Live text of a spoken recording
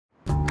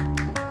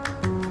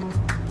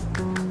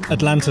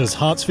Atlanta's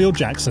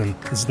Hartsfield-Jackson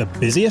is the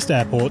busiest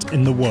airport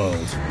in the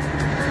world.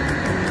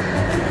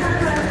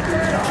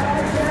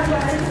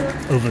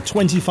 Over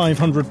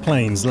 2,500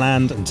 planes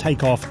land and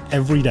take off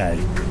every day.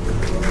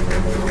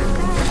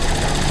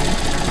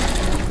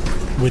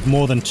 With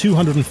more than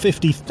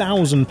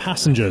 250,000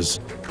 passengers.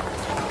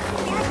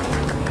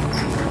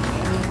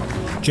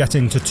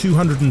 Jetting to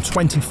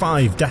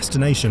 225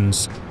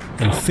 destinations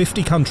in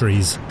 50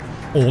 countries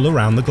all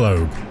around the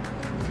globe.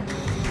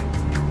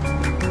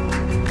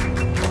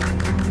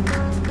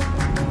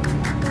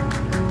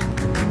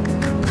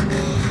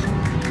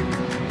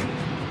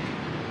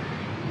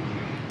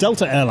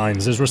 Delta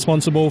Airlines is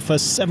responsible for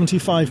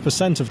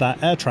 75% of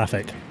that air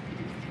traffic.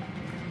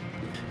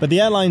 But the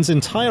airline's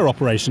entire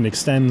operation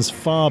extends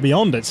far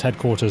beyond its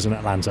headquarters in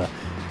Atlanta,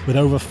 with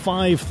over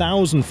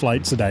 5,000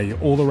 flights a day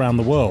all around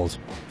the world.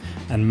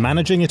 And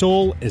managing it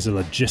all is a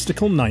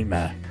logistical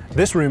nightmare.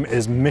 This room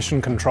is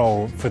mission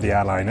control for the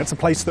airline. It's a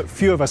place that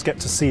few of us get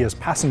to see as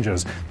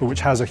passengers, but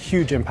which has a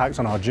huge impact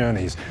on our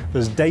journeys.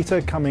 There's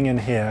data coming in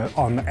here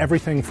on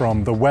everything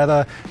from the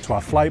weather to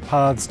our flight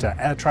paths to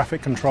air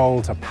traffic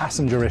control to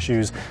passenger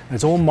issues, and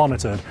it's all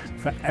monitored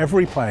for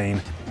every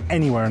plane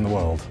anywhere in the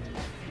world.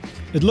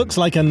 It looks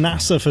like a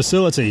NASA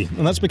facility,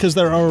 and that's because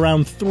there are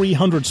around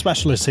 300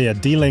 specialists here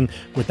dealing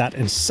with that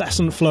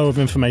incessant flow of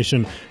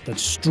information that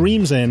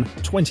streams in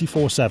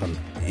 24/7.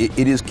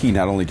 It is key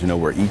not only to know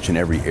where each and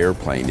every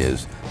airplane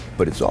is,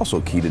 but it's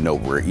also key to know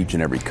where each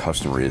and every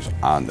customer is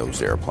on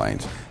those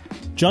airplanes.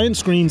 Giant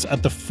screens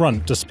at the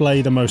front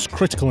display the most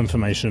critical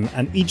information,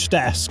 and each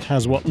desk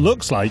has what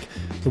looks like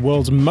the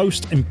world's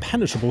most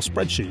impenetrable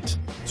spreadsheet.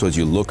 So as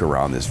you look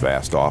around this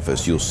vast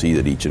office, you'll see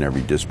that each and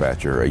every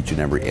dispatcher, each and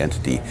every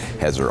entity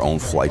has their own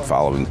flight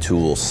following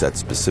tool set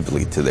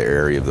specifically to the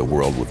area of the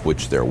world with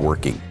which they're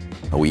working.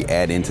 We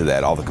add into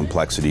that all the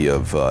complexity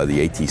of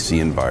the ATC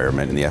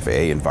environment and the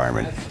FAA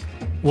environment.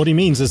 What he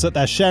means is that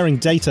they're sharing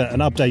data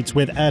and updates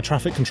with air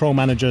traffic control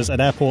managers at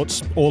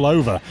airports all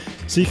over,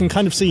 so you can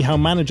kind of see how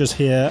managers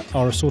here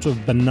are a sort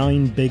of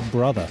benign big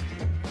brother.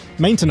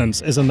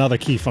 Maintenance is another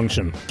key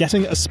function.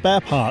 Getting a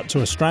spare part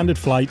to a stranded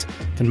flight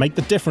can make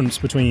the difference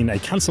between a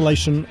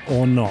cancellation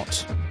or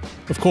not.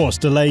 Of course,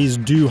 delays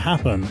do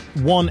happen.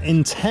 1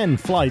 in 10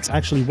 flights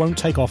actually won't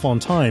take off on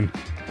time.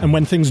 And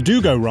when things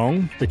do go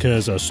wrong,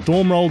 because a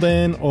storm rolled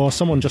in or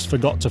someone just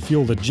forgot to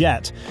fuel the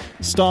jet,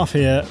 staff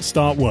here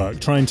start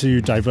work trying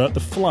to divert the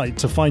flight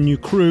to find new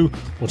crew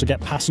or to get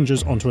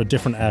passengers onto a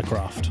different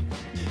aircraft.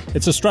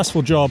 It's a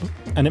stressful job,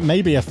 and it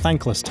may be a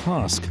thankless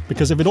task,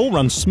 because if it all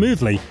runs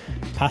smoothly,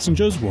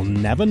 passengers will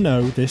never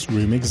know this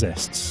room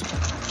exists.